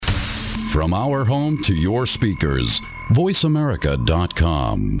From our home to your speakers,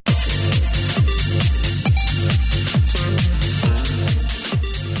 voiceamerica.com.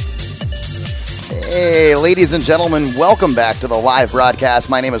 Hey, ladies and gentlemen, welcome back to the live broadcast.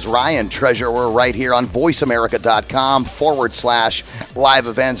 My name is Ryan Treasure. We're right here on voiceamerica.com/live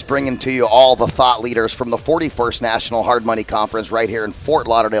events, bringing to you all the thought leaders from the 41st National Hard Money Conference right here in Fort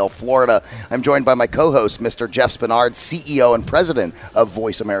Lauderdale, Florida. I'm joined by my co-host, Mr. Jeff Spinard, CEO and President of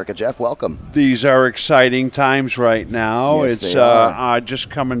Voice America. Jeff, welcome. These are exciting times right now. Yes, it's they are. Just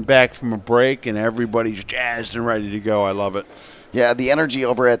coming back from a break, and everybody's jazzed and ready to go. I love it. Yeah, the energy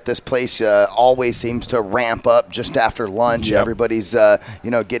over at this place always seems to ramp up just after lunch. Yep. Everybody's,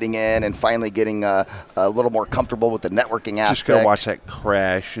 getting in and finally getting a little more comfortable with the networking aspect. Just go watch that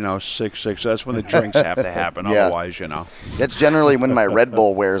crash, 6-6. That's when the drinks have to happen. Yeah. Otherwise, That's generally when my Red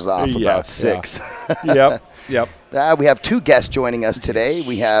Bull wears off, Yeah, about 6. Yep. We have two guests joining us today.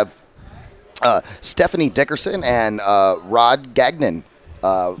 We have Stephanie Dickerson and Rod Gagnon. You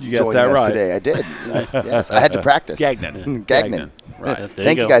got joining that us right. today. I did. Yes, I had to practice. Gagnon. Right.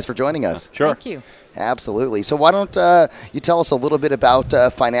 Thank you guys for joining us. Sure. Thank you. Absolutely. So why don't you tell us a little bit about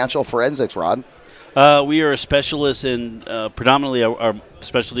financial forensics, Rod? We are a specialist in predominantly our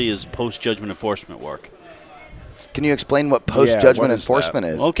specialty is post-judgment enforcement work. Can you explain what post-judgment what is enforcement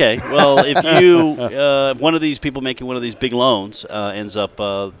that? is? Okay. Well, if you one of these people making one of these big loans ends up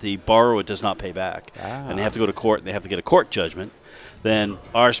the borrower does not pay back, and they have to go to court and they have to get a court judgment, then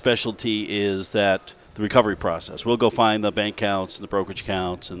our specialty is that the recovery process. We'll go find the bank accounts and the brokerage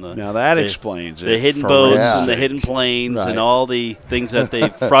accounts and Now that explains it. the hidden Forensic. boats Yeah. and the hidden planes Right. and all the things that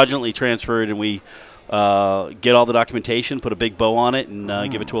they've fraudulently transferred, and we get all the documentation, put a big bow on it, and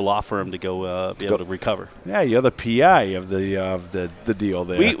give it to a law firm to go be able to recover. Yeah, you're the PI of the deal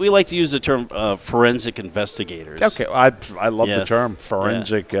there. We like to use the term forensic investigators. Okay, I love the Yes. term.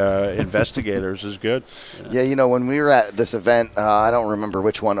 Forensic investigators is good. Yeah, when we were at this event, I don't remember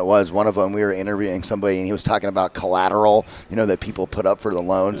which one it was. One of them, we were interviewing somebody, and he was talking about collateral, that people put up for the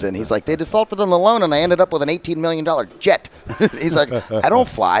loans. And he's like, they defaulted on the loan, and I ended up with an $18 million jet. He's like, I don't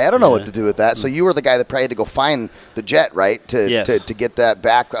fly. I don't know what to do with that. So you were the guy that probably had to go find the jet, right, Yes. to get that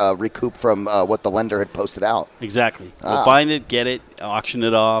back recouped from what the lender had posted out. Exactly. We'll find it, get it, auction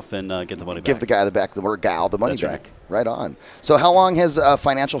it off, and get the money back. Give the guy or gal the money That's back. right. Right on. So how long has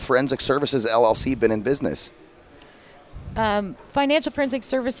Financial Forensic Services, LLC, been in business? Financial Forensic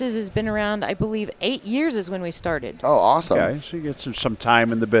Services has been around, I believe, 8 years is when we started. Oh, awesome. Okay, so you get some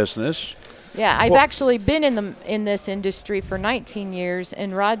time in the business. Yeah, I've actually been in this industry for 19 years,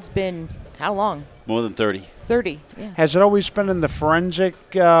 and Rod's been how long? More than 30. 30. Yeah. Has it always been in the forensic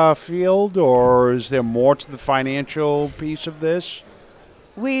field, or is there more to the financial piece of this?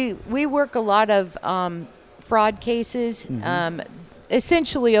 We work a lot of fraud cases.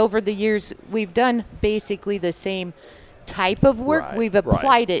 Essentially, over the years, we've done basically the same type of work. Right, We've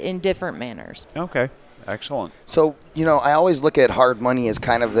applied it in different manners. Okay, excellent. So, I always look at hard money as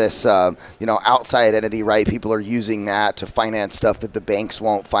kind of this, outside entity, right? People are using that to finance stuff that the banks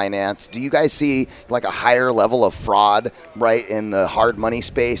won't finance. Do you guys see like a higher level of fraud, right, in the hard money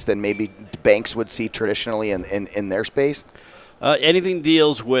space than maybe banks would see traditionally in their space? Anything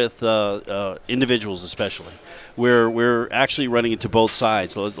deals with individuals, especially. We're actually running into both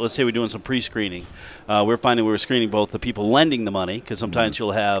sides. So let's say we're doing some pre-screening. We're finding we're screening both the people lending the money, because sometimes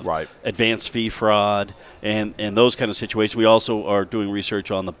you'll have advance fee fraud and those kind of situations. We also are doing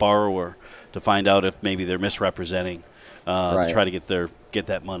research on the borrower to find out if maybe they're misrepresenting to try to get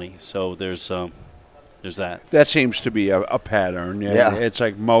that money. So there's that. That seems to be a pattern. Yeah. It's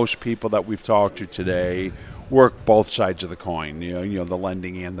like most people that we've talked to today work both sides of the coin, the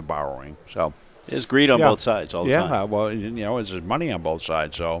lending and the borrowing. So There's greed on both sides all the time. Yeah, well, there's money on both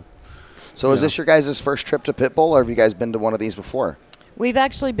sides. So is this your guys' first trip to Pitbull, or have you guys been to one of these before? We've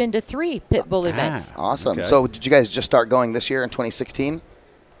actually been to 3 Pitbull events. Awesome. Okay. So did you guys just start going this year in 2016?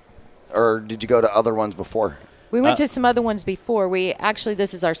 Or did you go to other ones before? We went to some other ones before.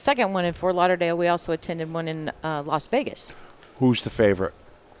 This is our second one in Fort Lauderdale. We also attended one in Las Vegas. who's the favorite?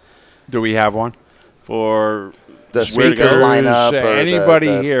 Do we have one? For the where to go? speakers lineup, or anybody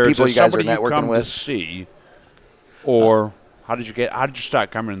the here, people is you guys are somebody you networking come with? to see, or how did you start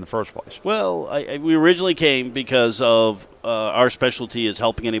coming in the first place? Well, we originally came because of our specialty is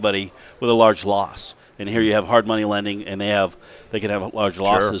helping anybody with a large loss. And here you have hard money lending, and they can have large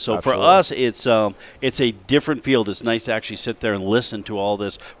losses. So absolutely. for us, it's a different field. It's nice to actually sit there and listen to all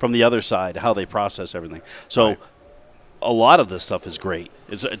this from the other side, how they process everything. So Right. a lot of this stuff is great.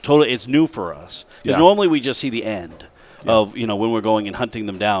 It's new for us. Because Yeah. normally we just see the end. of when we're going and hunting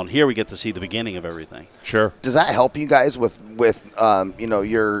them down. Here we get to see the beginning of everything. Sure. Does that help you guys with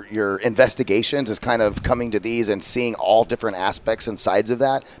your investigations, is kind of coming to these and seeing all different aspects and sides of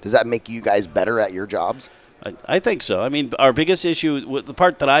that? Does that make you guys better at your jobs? I think so. I mean, our biggest issue, the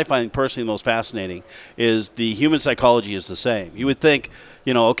part that I find personally most fascinating, is the human psychology is the same. You would think,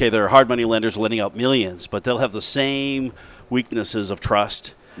 okay, there are hard money lenders lending out millions, but they'll have the same weaknesses of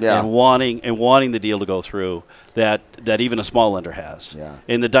trust and wanting the deal to go through that even a small lender has. Yeah.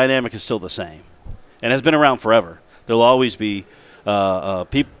 And the dynamic is still the same, and has been around forever. There'll always be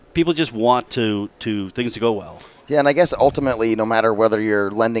people just want things to go well. Yeah, and I guess ultimately, no matter whether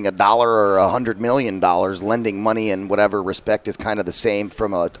you're lending $1 or $100 million, lending money in whatever respect is kind of the same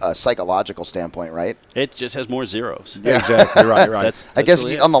from a psychological standpoint, right? It just has more zeros. Yeah, exactly. Right. That's I guess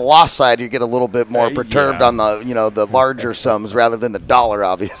really on the loss side, you get a little bit more perturbed yeah. on the larger sums rather than the dollar,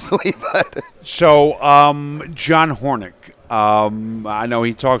 obviously. But So, John Hornick, I know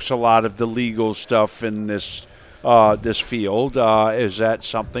he talks a lot of the legal stuff in this field. Is that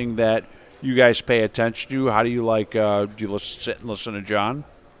something that you guys pay attention to? How do you do you sit and listen to John?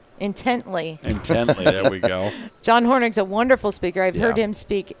 Intently. Intently, there we go. John Hornick's a wonderful speaker. I've heard Yeah. him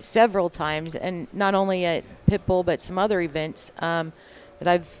speak several times, and not only at Pitbull, but some other events that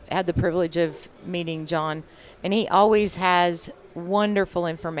I've had the privilege of meeting John. And he always has wonderful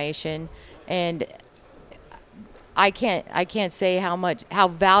information, and I can't say how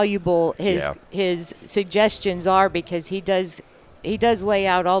valuable his suggestions are, because he does lay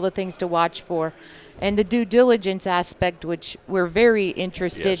out all the things to watch for, and the due diligence aspect, which we're very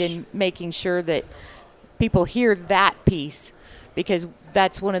interested Yes. in making sure that people hear that piece, because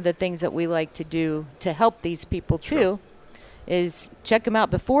that's one of the things that we like to do to help these people too, is check them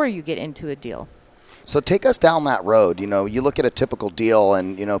out before you get into a deal. So take us down that road. You look at a typical deal,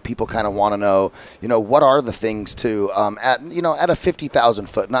 and people kind of want to know, what are the things to at a 50,000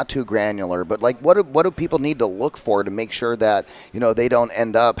 foot, not too granular, but like what do people need to look for to make sure that they don't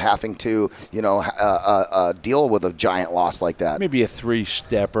end up having to deal with a giant loss like that? Maybe a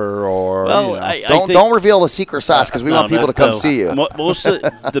 3-stepper, or Don't reveal the secret sauce, because we want people to come see you.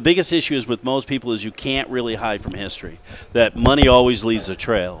 The biggest issue is with most people is you can't really hide from history. That money always leaves a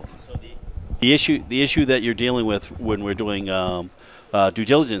trail. The issue that you're dealing with when we're doing due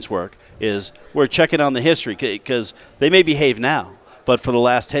diligence work is we're checking on the history, because they may behave now, but for the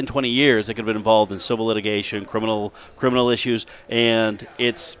last 10, 20 years, they could have been involved in civil litigation, criminal issues, and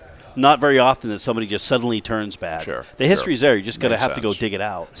it's not very often that somebody just suddenly turns bad. Sure. The history's there. You're just going to Makes have to go sense. dig it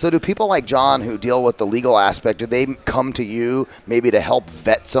out. So do people like John, who deal with the legal aspect, do they come to you maybe to help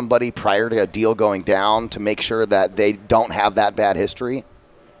vet somebody prior to a deal going down to make sure that they don't have that bad history?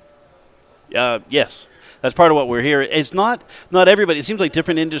 Yes, that's part of what we're here. It's not everybody. It seems like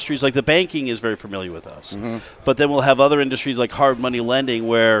different industries, like the banking is very familiar with us. Mm-hmm. But then we'll have other industries like hard money lending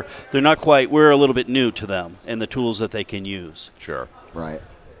where they're not quite, we're a little bit new to them and the tools that they can use. Sure. Right.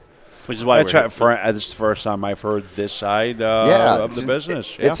 Which is why This is the first time I've heard this side of the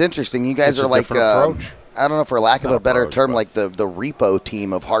business. It's interesting. You guys It's are a like, different approach. I don't know, for lack of a better approach, term, but- like the repo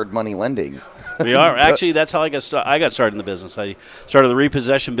team of hard money lending. We are. Actually, that's how I got started in the business. I started the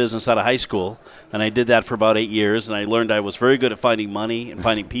repossession business out of high school, and I did that for about 8 years, and I learned I was very good at finding money and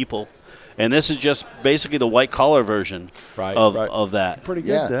finding people. And this is just basically the white-collar version of that. Pretty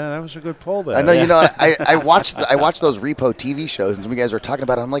good. Yeah. That was a good poll there. I know. I watched those repo TV shows, and some of you guys were talking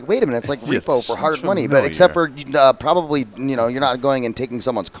about it. I'm like, wait a minute, it's like repo for hard money, but except for probably you're not going and taking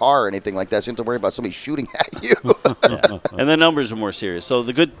someone's car or anything like that. So you don't have to worry about somebody shooting at you. Yeah. And the numbers are more serious. So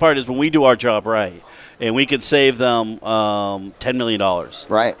the good part is when we do our job right, and we could save them $10 million.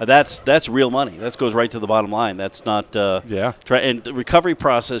 Right. That's real money. That goes right to the bottom line. That's not. And the recovery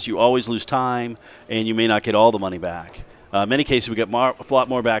process, you always lose time, and you may not get all the money back. In many cases, we get a lot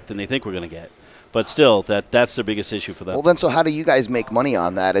more back than they think we're going to get. But still, that's the biggest issue for them. Well, then, so how do you guys make money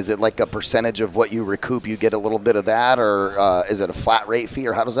on that? Is it like a percentage of what you recoup? You get a little bit of that, or is it a flat rate fee,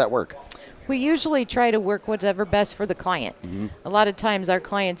 or how does that work? We usually try to work whatever best for the client. Mm-hmm. A lot of times our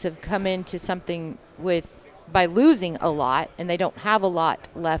clients have come into something by losing a lot, and they don't have a lot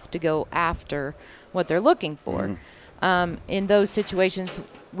left to go after what they're looking for. Mm-hmm. In those situations,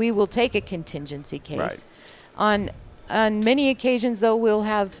 we will take a contingency case. Right. On many occasions, though, we'll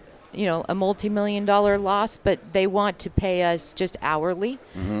have a multi-million-dollar loss, but they want to pay us just hourly.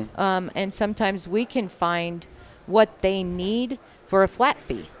 Mm-hmm. And sometimes we can find what they need for a flat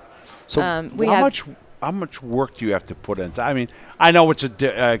fee. So how much work do you have to put into? I mean, I know it's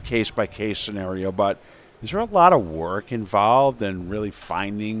a case-by-case scenario, but is there a lot of work involved in really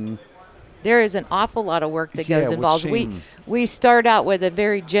finding there is an awful lot of work that Yeah, goes it would involved. seem. We start out with a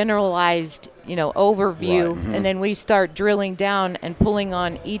very generalized, overview, Right. and then we start drilling down and pulling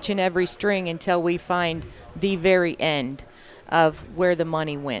on each and every string until we find the very end of where the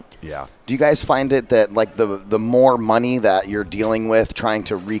money went. Yeah. Do you guys find it that like the more money that you're dealing with trying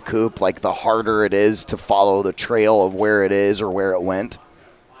to recoup, like the harder it is to follow the trail of where it is or where it went?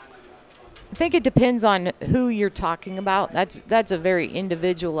 I think it depends on who you're talking about. That's a very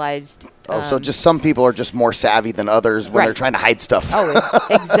individualized. So just some people are just more savvy than others when Right. they're trying to hide stuff.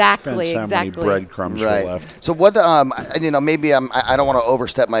 Exactly, Depends how many exactly. breadcrumbs are Right. left. So what? Maybe I don't want to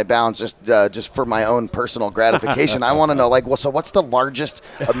overstep my bounds just for my own personal gratification. I want to know, like, well, so what's the largest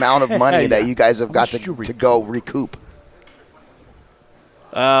amount of money that you guys have got How much did you to go recoup?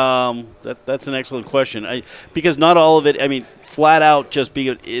 That's an excellent question. Because not all of it. I mean, flat out,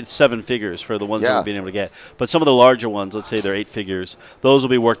 it's 7 figures for the ones that Yeah. we've been able to get. But some of the larger ones, let's say they're 8 figures. Those will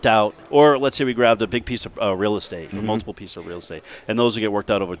be worked out. Or let's say we grabbed a big piece of real estate, or multiple pieces of real estate, and those will get worked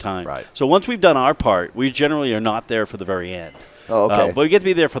out over time. Right. So once we've done our part, we generally are not there for the very end. Oh, okay. But we get to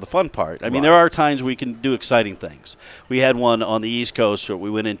be there for the fun part. I mean, there are times we can do exciting things. We had one on the East Coast where we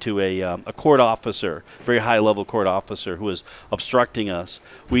went into a court officer, very high-level court officer, who was obstructing us.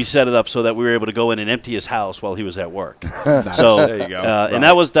 We set it up so that we were able to go in and empty his house while he was at work. So There you go. and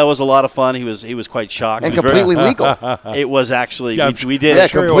that was a lot of fun. He was quite shocked. And He was very- completely legal. It was actually Yeah, we did. Yeah,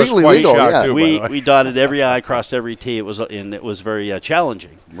 sure he was completely quite legal, shocked yeah. too, by the way. We dotted every I, crossed every T. It was very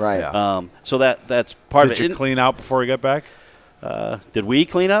challenging. Right. Yeah. So that's part Did of it. you And, clean out before you got back? did we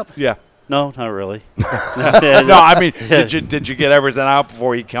clean up? Yeah. No, not really. No, I mean, did you get everything out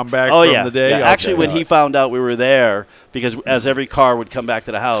before you come back Oh from yeah. the day? Yeah. Okay, Actually, when all he right. found out we were there, because as every car would come back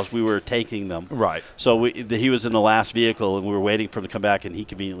to the house, we were taking them. Right. So he was in the last vehicle, and we were waiting for him to come back, and he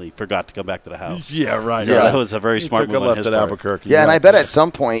conveniently forgot to come back to the house. Yeah, right. So Yeah. that was a very He smart took a move on left his at part. Albuquerque. Yeah, and right. I bet at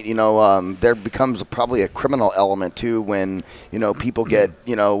some point, there becomes probably a criminal element too when, people get,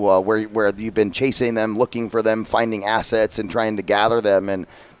 where you've been chasing them, looking for them, finding assets and trying to gather them, and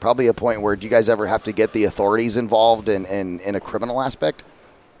probably a point where do you guys ever have to get the authorities involved in a criminal aspect?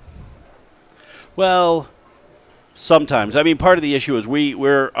 Well, sometimes. I mean, part of the issue is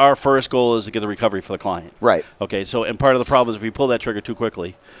our first goal is to get the recovery for the client. Right. Okay, so and part of the problem is if we pull that trigger too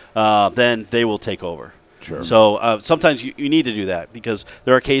quickly, then they will take over. Sure. So sometimes you need to do that because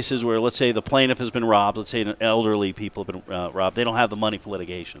there are cases where, let's say, the plaintiff has been robbed. Let's say an elderly people have been robbed. They don't have the money for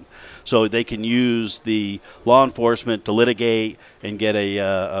litigation. So they can use the law enforcement to litigate and get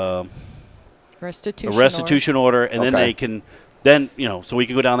a restitution order, and then Okay. they can so we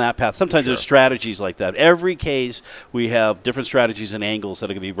can go down that path. Sometimes there's strategies like that. Every case, we have different strategies and angles that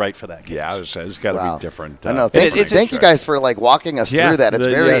are going to be right for that case. Yeah, I was saying, it's got to Wow. be different. I know. different. Thank you guys for walking us Yeah, through that. It's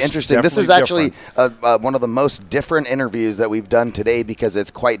very yes, interesting. This is definitely actually one of the most different interviews that we've done today because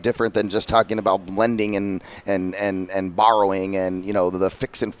it's quite different than just talking about lending and borrowing and the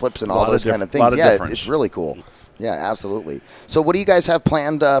fix and flips and all Lot of those kind of lot things. of Yeah, difference. it's really cool. Yeah, absolutely. So, what do you guys have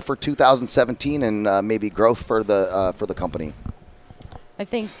planned for 2017 and maybe growth for the company? I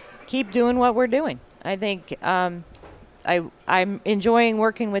think keep doing what we're doing. I think I'm enjoying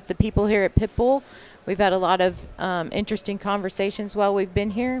working with the people here at Pitbull. We've had a lot of interesting conversations while we've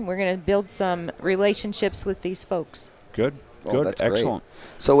been here, and we're going to build some relationships with these folks. Good. Oh, Good. that's great. Excellent.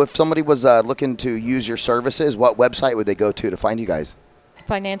 So, if somebody was looking to use your services, what website would they go to find you guys?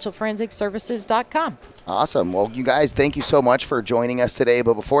 FinancialForensicServices.com. Awesome. Well, you guys, thank you so much for joining us today.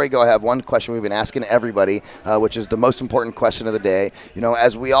 But before we go, I have one question we've been asking everybody, which is the most important question of the day.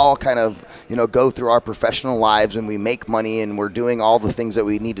 As we all kind of, go through our professional lives and we make money and we're doing all the things that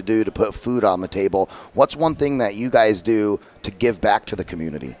we need to do to put food on the table, what's one thing that you guys do to give back to the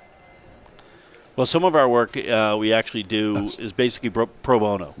community? Well, some of our work we actually do is basically pro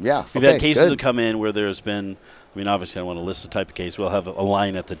bono. Yeah, We've okay, had cases good. that come in where there's been, obviously I don't want to list the type of case. We'll have a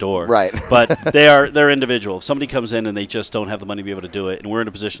line at the door. Right. But they're individual. If somebody comes in and they just don't have the money to be able to do it, and we're in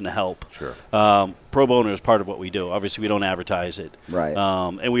a position to help. Sure. Pro bono is part of what we do. Obviously, we don't advertise it. Right.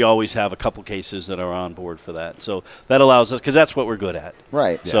 And we always have a couple cases that are on board for that. So that allows us, because that's what we're good at.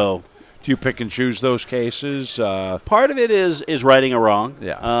 Right. So Do you pick and choose those cases? part of it is righting a wrong.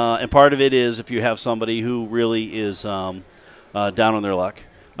 Yeah. And part of it is if you have somebody who really is down on their luck.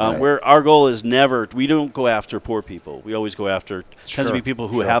 Right. Where our goal is we don't go after poor people. We always go after, tends to Sure, be people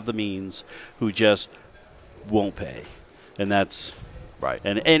who sure. have the means, who just won't pay. And that's, Right.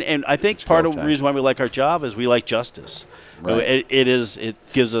 and I think part of the time. reason why we like our job is we like justice. Right. It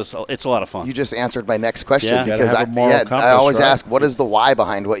gives us, it's a lot of fun. You just answered my next question Yeah. because Gotta have a moral I compass, always right? ask, what is the why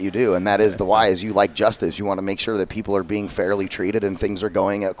behind what you do? And that is the why is you like justice. You want to make sure that people are being fairly treated and things are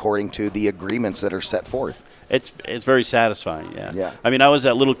going according to the agreements that are set forth. It's very satisfying. Yeah. Yeah. I mean, I was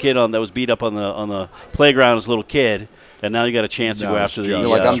that little kid that was beat up on the playground as a little kid, and now you got a chance to go after the. You're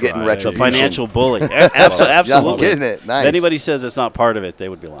like, I'm getting retribution. Financial bully. Absolutely. I'm getting it. Nice. If anybody says it's not part of it, they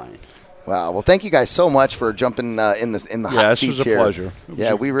would be lying. Wow. Well, thank you guys so much for jumping in the hot seats here. Yeah, this was a pleasure.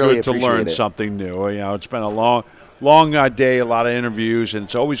 Yeah, we really good appreciate to learn it. something new. It's been a long day, a lot of interviews, and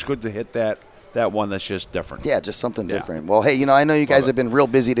it's always good to hit that one that's just different. Yeah, just something different. Well, hey, I know you guys have been real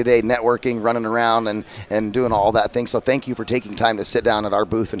busy today networking, running around, and doing all that thing. So thank you for taking time to sit down at our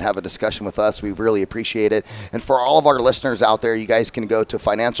booth and have a discussion with us. We really appreciate it. And for all of our listeners out there, you guys can go to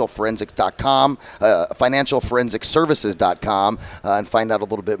financialforensics.com, financialforensicservices.com, and find out a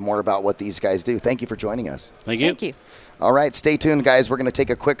little bit more about what these guys do. Thank you for joining us. Thank you. Thank you. All right, stay tuned, guys. We're going to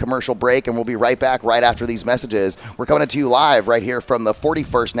take a quick commercial break, and we'll be right back right after these messages. We're coming to you live right here from the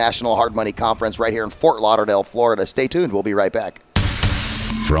 41st National Hard Money Conference right here in Fort Lauderdale, Florida. Stay tuned. We'll be right back.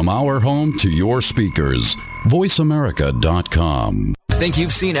 From our home to your speakers, VoiceAmerica.com. Think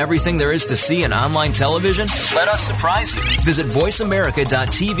you've seen everything there is to see in online television? Let us surprise you. Visit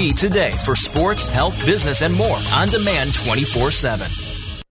VoiceAmerica.tv today for sports, health, business, and more on demand 24/7.